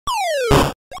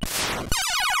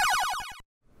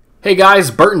Hey guys,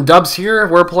 Bert and Dubz here.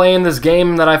 We're playing this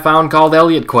game that I found called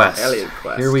Elliot Quest. Elliot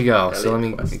Quest. Here we go. Elliot so let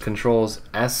me Quest. controls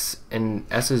S, and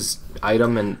S is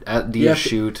item and D is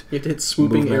shoot. You have to hit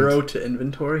swooping movement. arrow to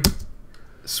inventory.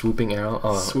 Swooping arrow.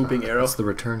 Oh, Swooping arrow. That's the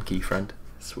return key, friend.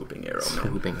 Swooping arrow. Man.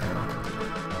 Swooping arrow.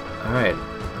 All right.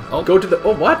 Oh, Go to the.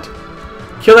 Oh, what?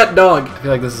 Kill that dog. I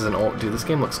feel like this is an old dude. This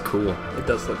game looks cool. It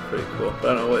does look pretty cool,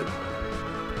 but I don't know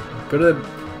what. Go to the.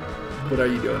 What are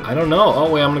you doing? I don't know.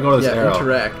 Oh wait, I'm gonna go to this arrow.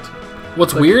 Interact.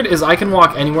 What's weird is I can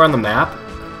walk anywhere on the map.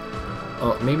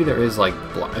 Oh, maybe there is like.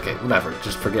 Okay, whatever.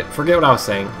 Just forget what I was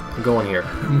saying. I'm going here.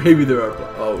 Maybe there are.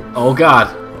 Oh. Oh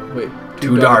God. Wait.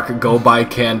 Too dark. Go buy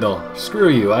candle. Screw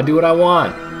you. I do what I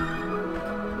want.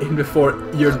 In before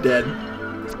you're dead.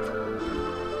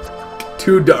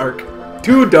 Too dark.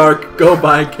 Too dark. Go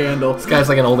buy candle. This guy's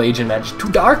like an old Asian man. Too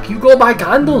dark. You go buy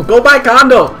candle. Go buy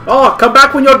candle. Oh, come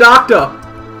back when you're doctor.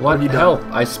 What? have you done? Help!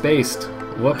 I spaced.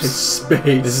 Whoops.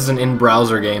 Space. This is an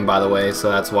in-browser game, by the way,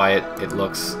 so that's why it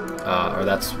looks, or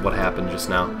that's what happened just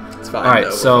now. It's fine. All right,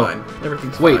 though, so we're fine.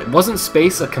 Everything's wait, fine. wasn't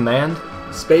space a command?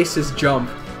 Space is jump,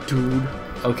 dude.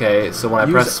 Okay, so when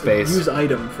I press space. Use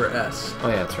item for S. Oh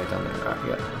yeah, it's right down there. All right,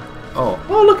 yeah. Oh.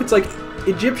 Oh look, it's like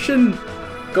Egyptian.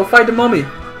 Go fight the mummy.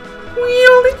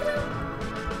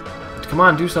 Come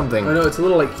on, do something. I know it's a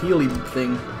little like Healy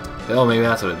thing. Oh, maybe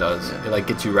that's what it does. Yeah. It like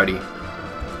gets you ready.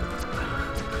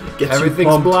 Gets Everything's you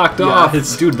pumped. blocked Yeah, off.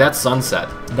 it's- Dude, that's sunset.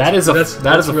 That is a That's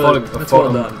photo, that's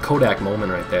well done. Kodak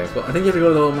moment right there. Well, I think you have to go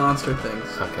to the little monster things.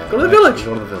 Okay. Go to the alright, village.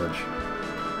 Go to the village.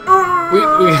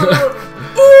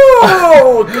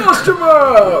 Oh,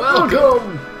 customer!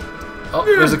 Welcome. Oh,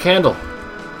 there's a candle.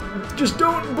 Just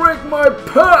don't break my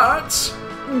parts,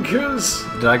 because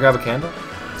Did I grab a candle?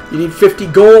 you need 50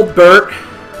 gold, Bert.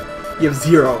 You have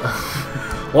 0.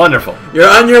 Wonderful. You're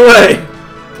on your way.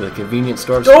 To the convenience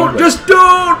store. of Don't Speedway.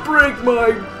 don't break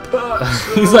my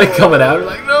parts. He's like coming out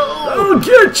like, no. I'll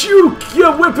get you,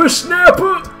 you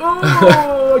whippersnapper.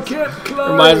 Oh, I can't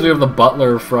climb. Reminds me of the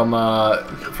butler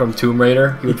from Tomb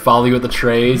Raider. He would follow you with the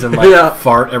trays and like Yeah.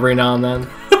 fart every now and then.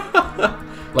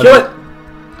 Like, Kill it.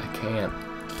 I can't.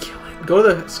 Kill it. Go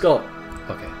to the skull.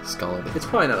 Okay, skull it. It's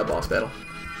probably not a boss battle.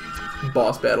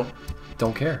 Boss battle.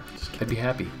 Don't care. I'd be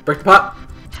happy. Break the pot.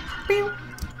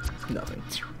 Nothing.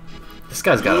 This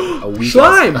guy's got a weak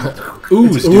Slime.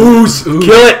 Ooze, dude. Ooze. Ooze.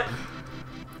 Kill it.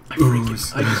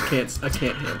 Ooze. I just can't. I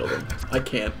can't handle them. I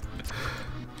can't.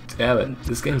 Damn it.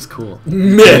 This game's cool.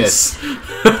 Miss.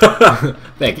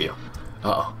 Thank you.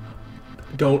 Uh-oh.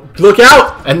 Don't look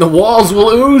out. And the walls will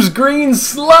ooze green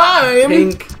slime.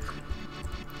 Pink.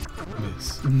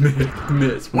 Miss.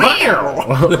 Miss.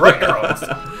 Wow.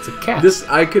 It's a cat.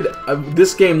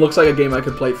 This game looks like a game I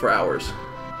could play for hours.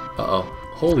 Uh-oh.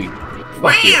 Holy.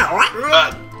 Fuck you.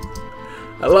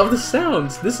 I love the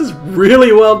sounds. This is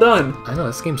really well done. I know,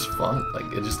 this game's fun.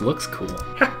 Like, it just looks cool.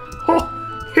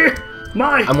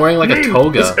 I'm wearing like a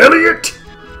toga. Is Elliot,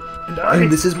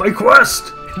 and this is my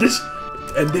quest. this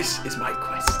is my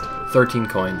quest. 13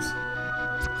 coins.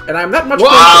 And I'm that much. Whoa!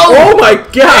 Oh my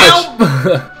gosh!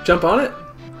 Help! Jump on it.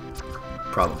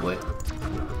 Probably.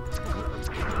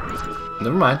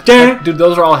 Never mind. Dang. Dude,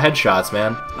 those are all headshots,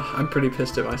 man. I'm pretty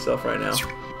pissed at myself right now.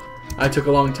 I took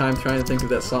a long time trying to think of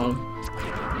that song.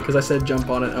 Because I said jump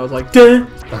on it, I was like, dun,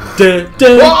 dun,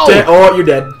 dun, Whoa! dun. Oh, you're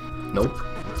dead. Nope.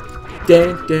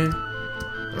 Dun, dun.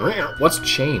 What's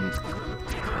chain?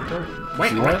 Wait,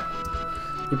 See that?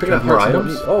 You picking up More parts you don't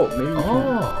items? need. Oh, maybe you Oh.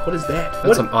 can. What is that?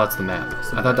 That's What? oh, it's the map.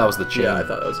 I thought that was the chain. Yeah, I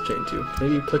thought that was chain too.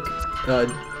 Maybe you click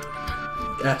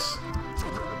S.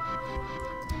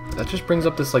 That just brings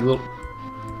up this like little.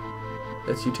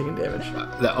 That's you taking damage.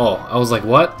 I was like,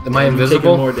 what? Am I You're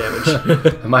invisible? taking more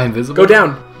damage. Am I invisible? Go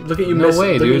down. Look at you. No miss.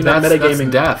 way, Look at you dude. not That's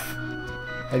metagaming. death.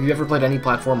 Have you ever played any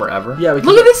platformer ever? Yeah, we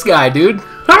Look at this guy, dude.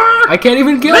 I can't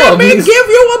even kill Let him. me He's- give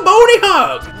you a bony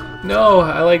hug. No,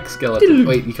 I like skeleton.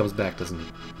 Wait, he comes back, doesn't he?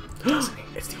 Doesn't he?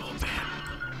 It's the old man.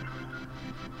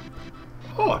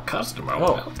 Oh, a customer.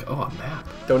 Oh. Oh, a map.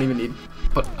 Don't even need.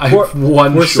 But I have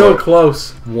one We're so short.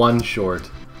 close, One short.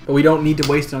 but we don't need to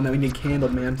waste it on that. We need candle,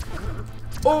 man.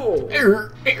 Oh.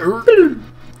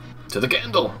 To the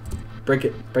candle. Break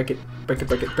it. Break it. Break it.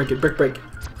 Break it. Break it. Break.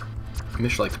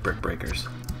 Mish likes brick breakers.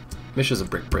 Mish is a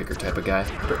brick breaker type of guy.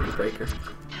 Breaker.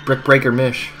 Brick breaker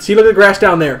Mish. See, look at the grass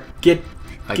down there. Get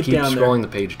I keep down scrolling the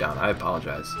page down. I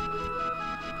apologize.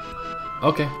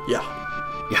 Okay. there.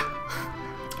 Yeah. Yeah.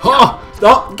 Oh!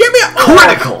 Oh, give me a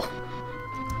Critical!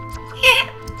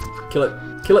 Kill it.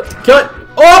 Kill it. Kill it.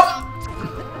 Oh!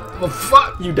 Oh,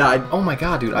 fuck! You died. Oh my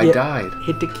god, dude. I Yeah. died.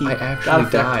 Hit the key. I Got actually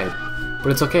effect. died.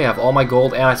 But it's okay. I have all my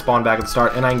gold and I spawn back at the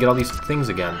start and I can get all these things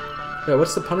again. Yeah,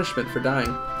 what's the punishment for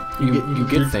dying? You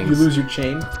get things. You lose your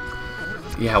chain.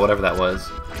 Yeah, whatever that was.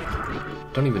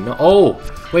 Don't even know. Oh,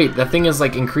 wait, that thing is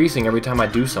like increasing every time I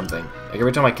do something. Like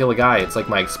every time I kill a guy, it's like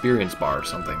my experience bar or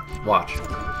something. Watch.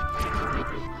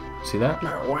 See that?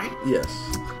 Yes,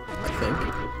 I think.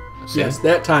 See? Yes,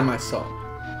 that time I saw.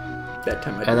 That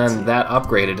time I did And then see. that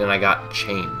upgraded, and I got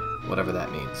chain, whatever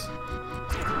that means.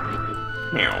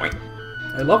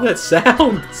 I love that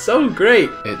sound. It's so great.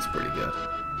 It's pretty good.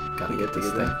 Gotta get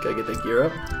this thing. Gotta get that gear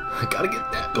up. I gotta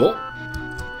get that. Oh.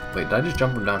 Wait, did I just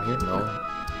jump from down here? No.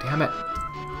 Damn it.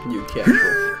 You casual.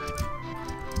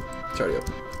 It's already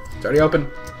open. It's already open.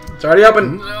 It's already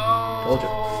open.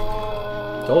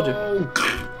 No. Told you. Told you.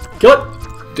 Kill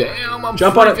it. Damn, I'm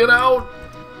Jump on it. freaking out.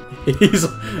 He's.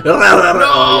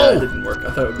 Oh, yeah, it didn't work. I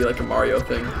thought it would be like a Mario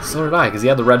thing. So did I, because he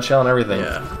had the red shell and everything.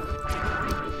 Yeah.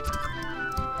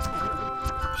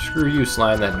 Screw you,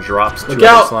 slime that drops two Look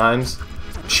out. other slimes.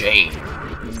 Chain.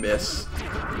 Miss.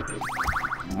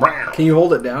 Can you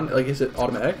hold it down? Like, is it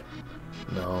automatic?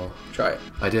 No. Try it.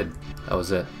 I did. That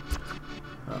was it.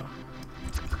 Oh.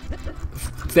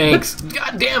 Thanks.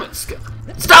 God damn it.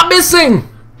 Stop missing!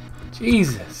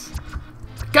 Jesus.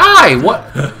 Guy,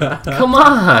 what? Come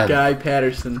on. Guy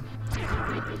Patterson.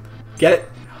 Get it?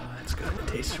 Oh, that's good. It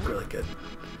tastes really good.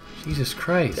 Jesus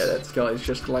Christ. Yeah, that skeleton's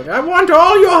just like, I want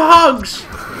all your hugs!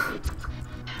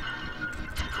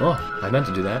 Oh, I meant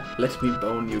to do that. Let me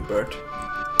bone you, Bert.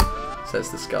 Says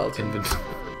the skeleton.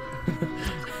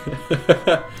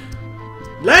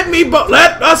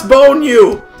 Let us bone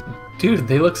you! Dude,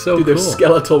 they look so Dude, cool. they're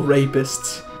skeletal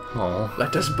rapists. Oh.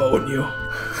 Let us bone you.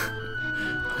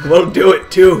 We'll do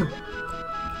it too.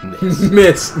 Miss.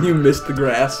 Miss. You missed the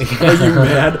grass. Are you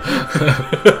mad?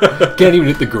 Can't even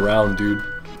hit the ground, dude.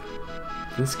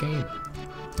 This game.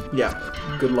 Yeah.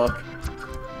 Good luck.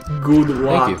 Good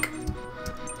luck. Thank you.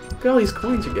 Look at all these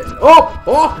coins you're getting. Oh!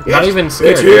 Oh! Not even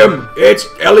scared. It's him! It's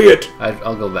Elliot!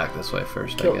 I'll go back this way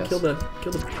first, I guess. Kill the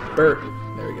Bert.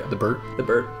 There we go. The Bert? The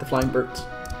Bert. The flying Berts.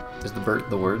 Is the Bert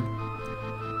the word?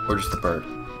 Or just the bird?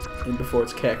 And before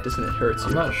it's cactus and it hurts you.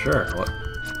 I'm not sure. What?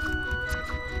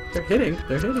 They're hitting.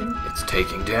 They're hitting. It's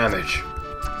taking damage.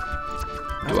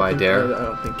 Do I dare? I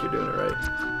don't think you're doing it right.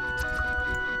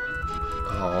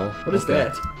 Oh. What is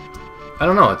that? I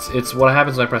don't know. It's what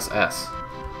happens when I press S.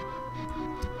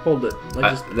 Hold it.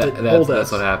 Like just That's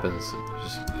S. what happens.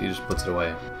 He just puts it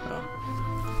away. Oh.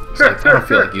 It's like, I don't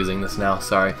feel like using this now.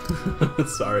 Sorry.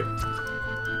 Sorry.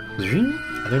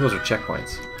 I think those are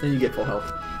checkpoints. Then you get full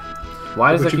health.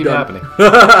 Why does that What keep you've happening?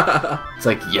 done. It's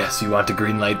like, yes, you want to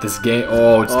greenlight this game.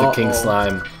 Oh, it's the king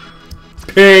slime.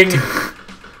 Ping!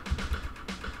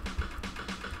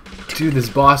 Dude, this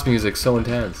boss music's so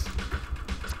intense.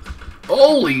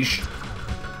 Holy sh...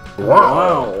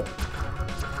 Wow.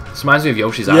 This reminds me of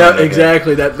Yoshi's Island. Yeah,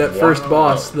 exactly. That first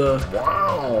boss,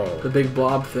 the big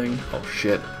blob thing. Oh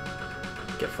shit.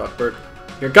 Get fucked, Bert.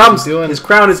 Here it comes. His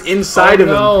crown is inside of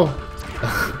him. No.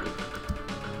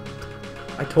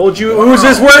 I told you,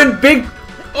 oozes were in big.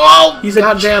 Oh, He's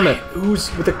God a damn it.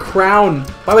 ooze with a crown.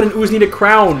 Why would an ooze need a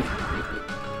crown?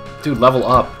 Dude, level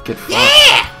up. Get fucked.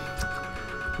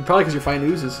 Probably because you're fighting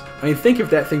oozes. I mean, think if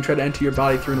that thing tried to enter your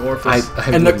body through an orifice, I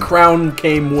and the wouldn't. crown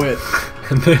came with.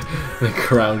 the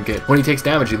crown get. When he takes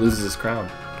damage, he loses his crown.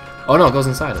 Oh no, it goes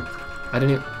inside him. I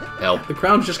didn't even. Help. The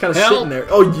crown's just kind of Help. sitting there.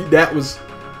 Oh, that was.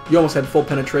 You almost had full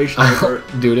penetration there, Bert.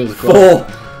 Dude, it was close. Full.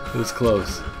 It was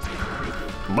close.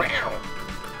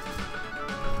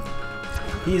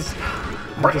 He's.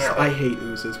 I hate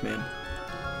oozes, man.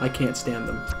 I can't stand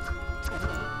them.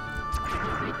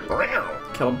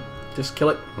 Kill him. Just kill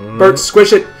it. Bert,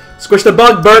 squish it. Squish the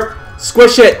bug, Bert.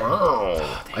 Squish it.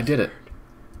 I did it.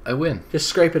 I win. Just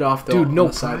scrape it off, though, Dude, no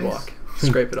on the sidewalk.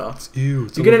 Scrape it off. Ew,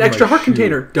 You get an extra heart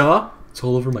container. Duh. It's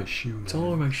all over my shoe. It's all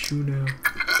over my shoe now.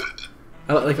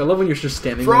 I love when you're just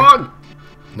standing Frog!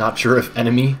 Not sure if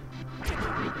enemy.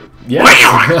 Yeah.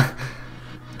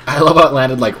 I love how it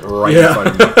landed like right in front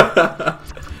of me.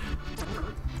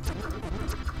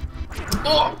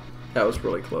 Oh! That was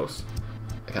really close.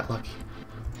 I got lucky.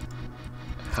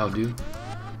 How do?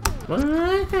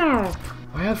 Wow.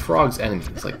 Why have frogs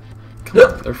enemies? Like, come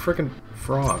on, they're freaking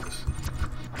frogs.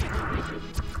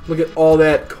 Look at all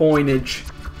that coinage.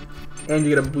 And you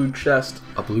get a blue chest.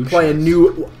 A blue Play a chest.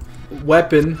 new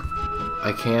weapon.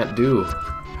 I can't do.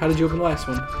 How did you open the last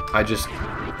one? I just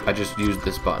used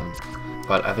this button.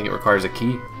 But I think it requires a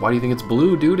key. Why do you think it's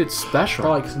blue, dude? It's special.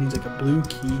 Probably because it needs like a blue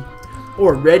key.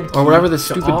 Or a red key. Or whatever the to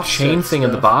stupid offset chain thing at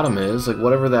the stuff. bottom is. Like,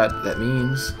 whatever that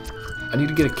means. I need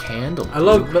to get a candle. I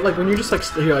love, but like when you're just like,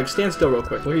 here, like stand still real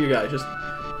quick. Look at you guys. Just.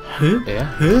 Huh?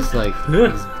 Yeah, it's like,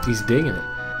 he's digging it.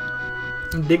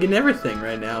 I'm digging everything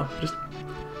right now. Just.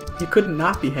 You could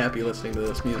not be happy listening to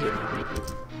this music.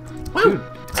 Dude,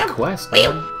 it's a quest, man.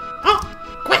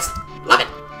 Oh, Quest, love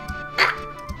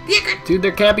it. Dude,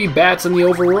 there can't be bats in the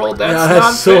overworld. That's Yeah, not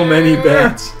that's so fair. many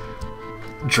bats.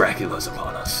 Dracula's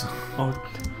upon us. Oh,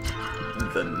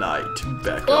 the night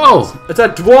beckons. Oh! It's a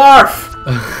dwarf!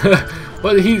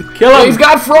 But Kill him! He's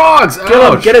got frogs! Kill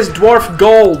him! Ouch. Get his dwarf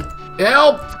gold!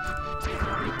 Help!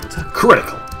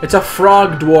 Critical. It's a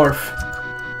frog dwarf.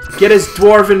 Get his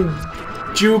dwarven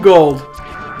Jew gold.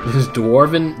 His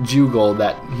dwarven Jew gold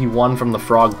that he won from the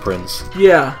Frog Prince.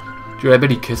 Yeah, Dude, I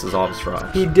bet he kisses all of his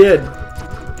frogs. he did.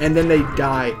 And then they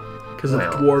die because of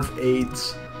Wow. dwarf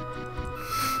AIDS.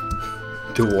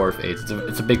 Dwarf AIDS.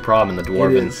 It's a big problem in the It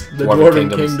Dwarven, is. The Dwarven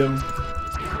Kingdoms. Kingdom.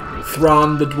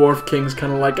 Thrawn, the dwarf king's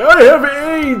kind of like, I have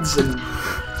AIDS! And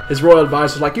his royal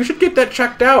advisor's like, you should get that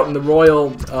checked out. And the royal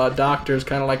doctor's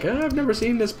kind of like, I've never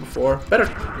seen this before. Better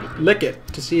lick it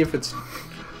to see if it's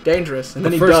dangerous. And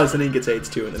then he does, and then he gets AIDS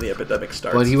too, and then the epidemic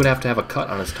starts. But he would have to have a cut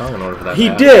on his tongue in order for that He to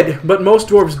happen. did, but most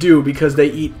dwarves do because they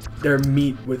eat their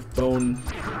meat with bone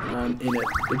in it.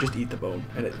 They just eat the bone,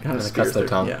 and it kind of it cuts their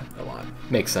tongue. Yeah, a lot.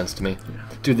 Makes sense to me.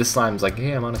 Dude, this slime's like,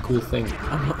 hey, I'm on a cool thing.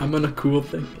 I'm on a cool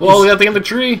thing. Whoa, we got the thing on the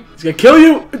tree! He's gonna kill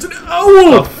you! It's an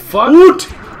owl! The fuck? Woot!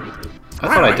 I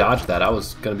thought I dodged that. I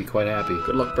was gonna be quite happy.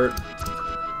 Good luck, Bert.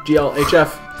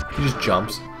 GLHF. He just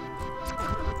jumps.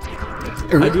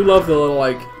 I do love the little,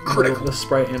 like, Critical. the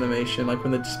sprite animation, like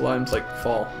when the slimes, like,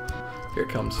 fall. Here it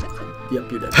comes.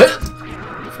 Yep, you're dead.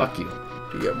 Fuck you.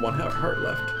 You get one heart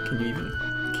left. Can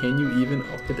you even?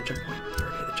 Oh, hit the checkpoint.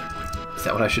 Bert, hit the checkpoint. Is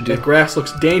that what I should do? That grass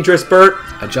looks dangerous, Bert!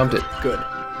 I jumped it. Good.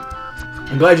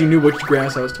 I'm glad you knew which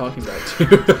grass I was talking about, too.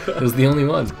 It was the only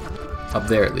one. Up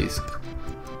there, at least.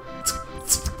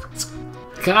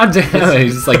 God damn it, he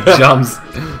just like jumps.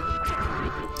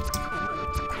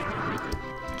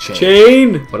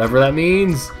 Chain! Whatever that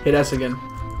means. Hit S again.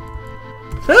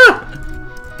 Ah!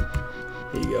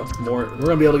 Here you go. More. We're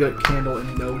gonna be able to get a candle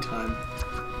in no time.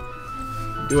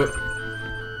 Do it.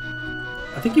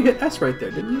 I think you hit S right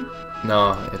there, didn't you?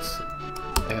 No, it's...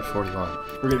 I got 41.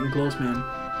 We're getting close, man.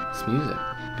 It's music.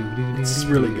 It's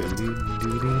really good.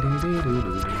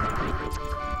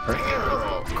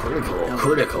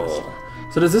 Critical.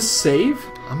 So does this save?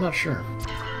 I'm not sure.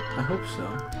 I hope so.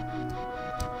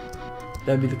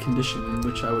 That'd be the condition in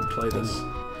which I would play this.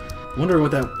 Wonder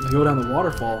what that... If you go down the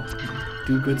waterfall,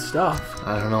 do good stuff.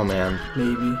 I don't know, man.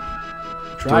 Maybe.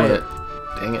 Try Doing it.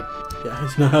 Dang it. Yeah,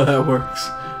 it's not how that works.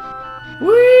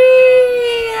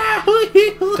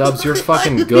 Dubz, you're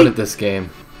fucking good at this game.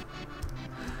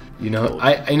 You know,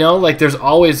 I know, like, there's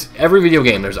always... Every video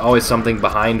game, there's always something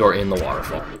behind or in the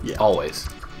waterfall. Yeah. Always.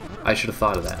 I should have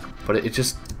thought of that. But it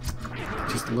just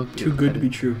looked... Too good to be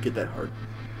true. Get that heart.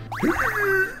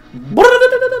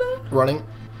 Running.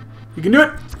 You can do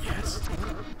it! Yes.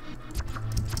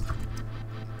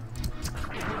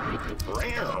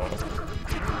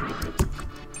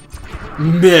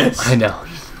 Miss! I know.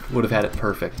 Would have had it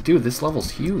perfect. Dude, this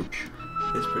level's huge.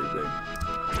 It's pretty big.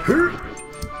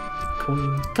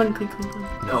 Coin. Clink, clink, clink, clink.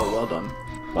 No. Oh, well done.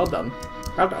 Well done.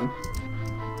 Well done.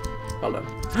 Well done.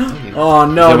 You Oh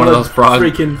no, get one of those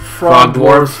freaking frog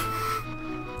dwarf.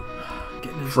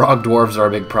 Getting his- Frog dwarves are a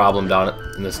big problem down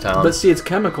in this town. But see, it's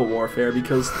chemical warfare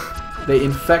because they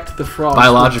infect the frogs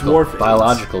Biological. with dwarf AIDS.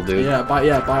 Biological, dude. Yeah,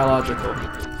 biological.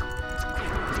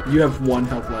 You have 1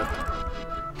 health left.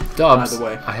 Dubz, By the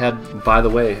way. I had, by the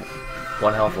way,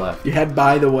 1 health left. You had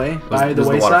by the way? By the Was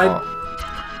wayside? waterfall.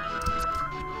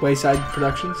 Wayside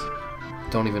Productions?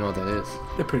 Don't even know what that is.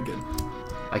 They're pretty good.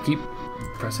 I keep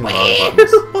pressing the wrong buttons.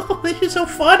 Oh, this is so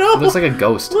fun. It Oh, looks like a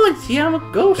ghost. oh, see, I'm a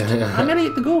ghost. I'm gonna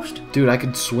eat the ghost. Dude, I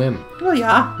could swim. Oh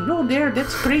yeah, no,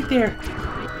 that's great there.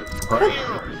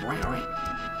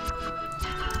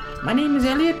 My name is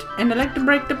Elliot, and I like to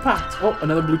break the pot. Oh,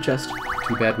 another blue chest.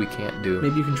 Too bad we can't do.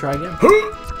 Maybe you can try again.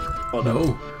 Well done.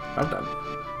 No. Well done.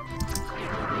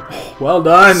 Well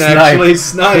done, Sniped. actually.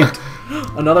 Sniped.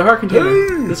 Another heart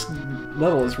container. This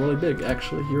level is really big,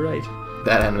 actually. You're right.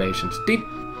 That animation's deep.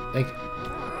 Thank you.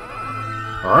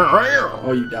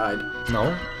 Oh, you died.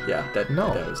 No, Yeah, that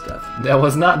was death. that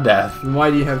was not death. And why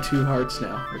do you have 2 hearts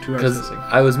now? Or 2 hearts Because missing?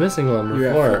 I was missing one You're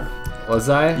at before. Was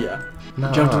I? Yeah.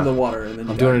 No. Jumped into the water and then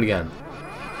you I'm died. doing it again.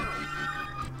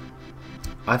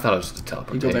 I thought it was just a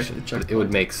You go back to teleportation. the But checkpoint. it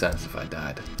would make sense if I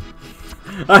died.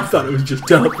 I thought it was just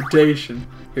teleportation.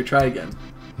 Here, try again.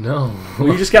 No. Well,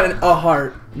 you just got a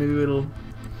heart. Maybe it'll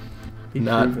be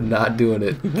proven. not doing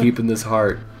it. Keeping this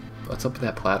heart. What's up with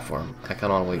that platform? I kind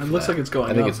of want to wait for It that. looks like it's going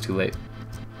I think up. it's too late.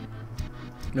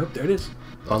 Nope, there it is.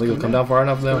 I don't think it'll come down far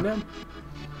enough Going though. down.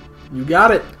 You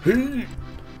got it. It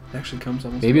actually comes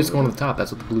almost. Maybe it's over. going to the top.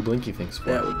 That's what the blue blinky thing's for.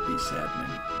 That would be sad,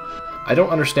 man. I don't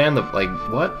understand the, like,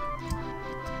 what?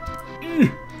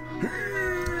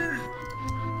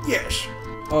 Yes.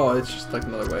 Oh, it's just like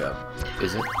another way up.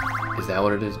 Is it? Is that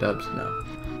what it is, Dubs? No.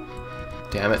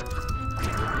 Damn it.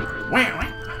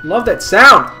 Love that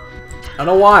sound. I don't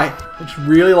know why. I just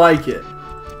really like it.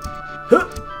 Huh.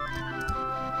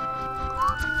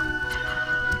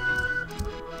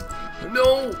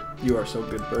 No! You are so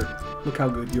good, Bert. Look how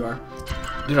good you are.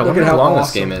 Dude, I Look wonder at how how long awesome.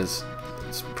 this game is.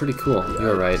 It's pretty cool. Yeah,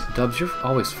 You're right. Dubs, you're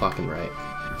always fucking right.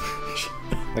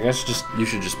 Like, you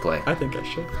should just play. I think I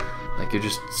should. Like, you're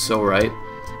just so right.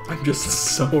 I'm just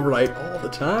so right all the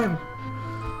time.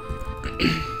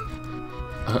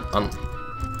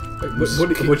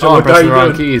 Wait, what I'm are pressing you the wrong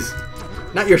doing? keys.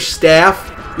 Not your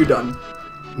staff. You're done.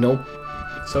 Nope.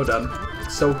 So done.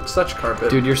 Such carpet.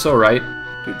 Dude, you're so right.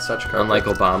 Dude, such carpet. Unlike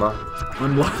Obama.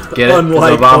 Unlike Get it? 'Cause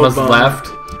unlike Obama's Obama. left.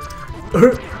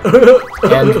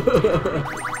 And...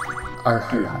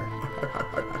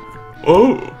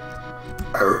 Oh.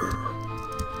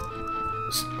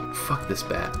 Fuck this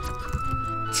bat.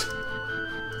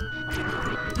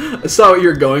 I saw what you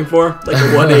were going for. Like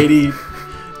a 180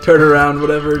 turnaround,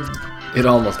 whatever. It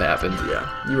almost happened. Yeah,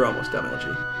 you were almost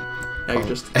MLG. Now you're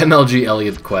just MLG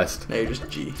Elliot Quest. now you're just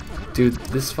G. Dude,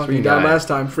 this So fucking you died guy. last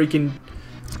time. Freaking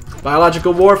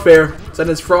biological warfare. Send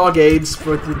his frog aids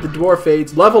for the dwarf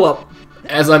aids. Level up.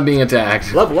 As I'm being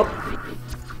attacked. Level up.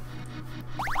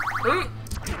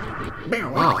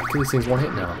 Wow, I kill these things one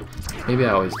hit now. Maybe I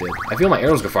always did. I feel my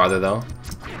arrows go farther though.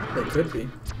 They could be.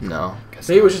 No. Guess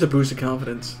Maybe it not. was just a boost of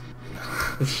confidence.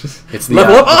 It's just It's the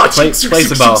level up. Oh,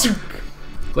 placebo.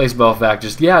 Placebo fact.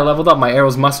 Just I leveled up. My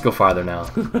arrows must go farther now.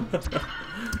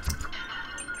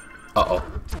 Uh-oh.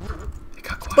 It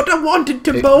got quiet. But I wanted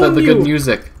to bone the you. good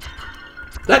music.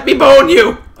 Let me bone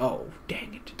you. Oh,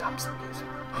 dang it. Dubz the music.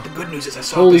 The good news is I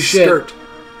saw Holy the shit. skirt.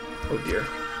 Oh dear.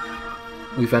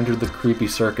 We've entered the creepy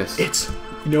circus. It's.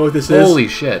 You know what this is? Holy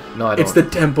shit. No, I don't. It's the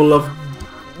temple of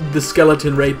the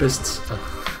skeleton rapists.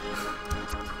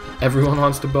 Everyone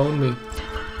wants to bone me.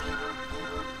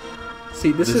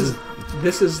 See, this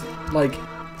is like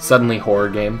Suddenly horror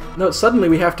game. no. Suddenly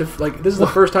we have to like. This is the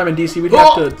first time in DC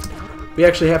we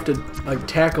actually have to like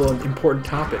tackle an important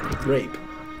topic, rape,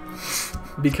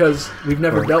 because we've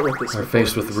never dealt with this. We're before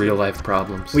faced in with DC. real life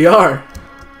problems. We are.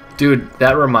 Dude,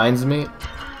 that reminds me.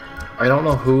 I don't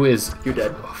know who is You're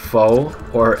dead. foe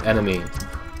or enemy.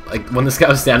 Like when this guy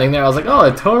was standing there, I was like, "Oh,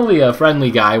 totally a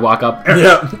friendly guy." Walk up.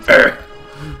 Yeah.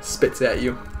 Spits at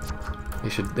you. They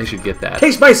should get that.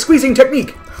 Taste my squeezing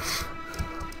technique.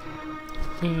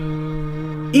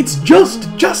 It's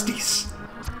just justice.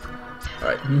 All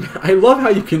right. I love how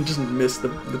you can just miss the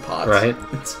pots. Right?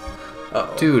 It's,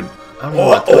 uh-oh. Dude, I don't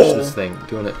know how to touch this thing.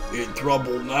 Doing it. In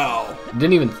trouble now.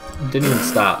 Didn't even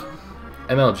stop.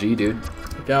 MLG, dude.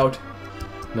 Look out.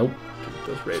 Nope.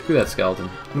 Those rape. Screw that skeleton.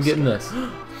 I'm getting this.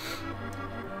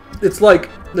 It's like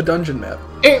the dungeon map.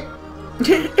 It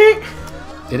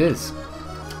is.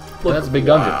 Look, That's a big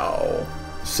dungeon. Wow.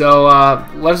 So,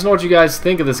 let us know what you guys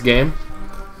think of this game.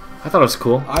 I thought it was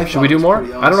cool. I Should thought we it do was more?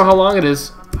 pretty I don't know how long it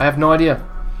is. I have no idea.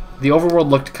 The overworld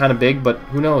looked kind of big, but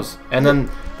who knows? And then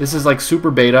this is like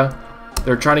super beta.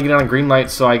 They're trying to get it on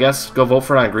Greenlight, so I guess go vote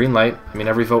for it on Greenlight. I mean,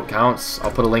 every vote counts. I'll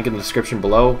put a link in the description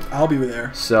below. I'll be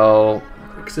there. So,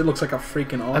 Because it looks like a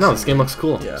freaking awesome. I know, this game looks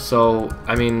cool. Yeah. So,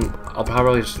 I mean, I'll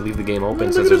probably just leave the game open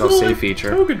Look since at there's no his save little,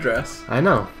 feature. Toga dress. I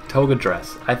know. Toga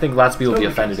dress. I think lots of people would be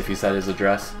Toga offended dress. if you said his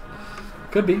address.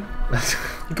 Could be.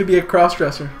 You could be a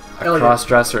cross-dresser. Elliot.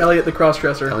 Cross-dresser. Elliot the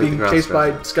cross-dresser. Elliot the Being chased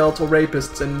by cross-dresser. skeletal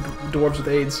rapists and dwarves with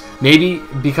AIDS. Maybe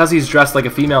because he's dressed like a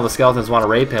female, the skeletons want to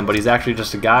rape him, but he's actually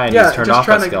just a guy and he's turned off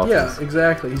by skeletons. Yeah,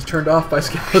 exactly. He's turned off by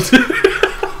skeletons.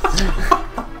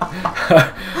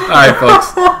 Alright,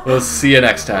 folks. We'll see you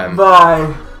next time.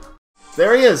 Bye.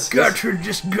 There he is.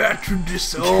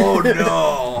 Gertrudis. Oh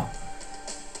no.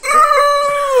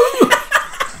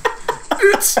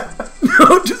 It's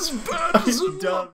not as bad as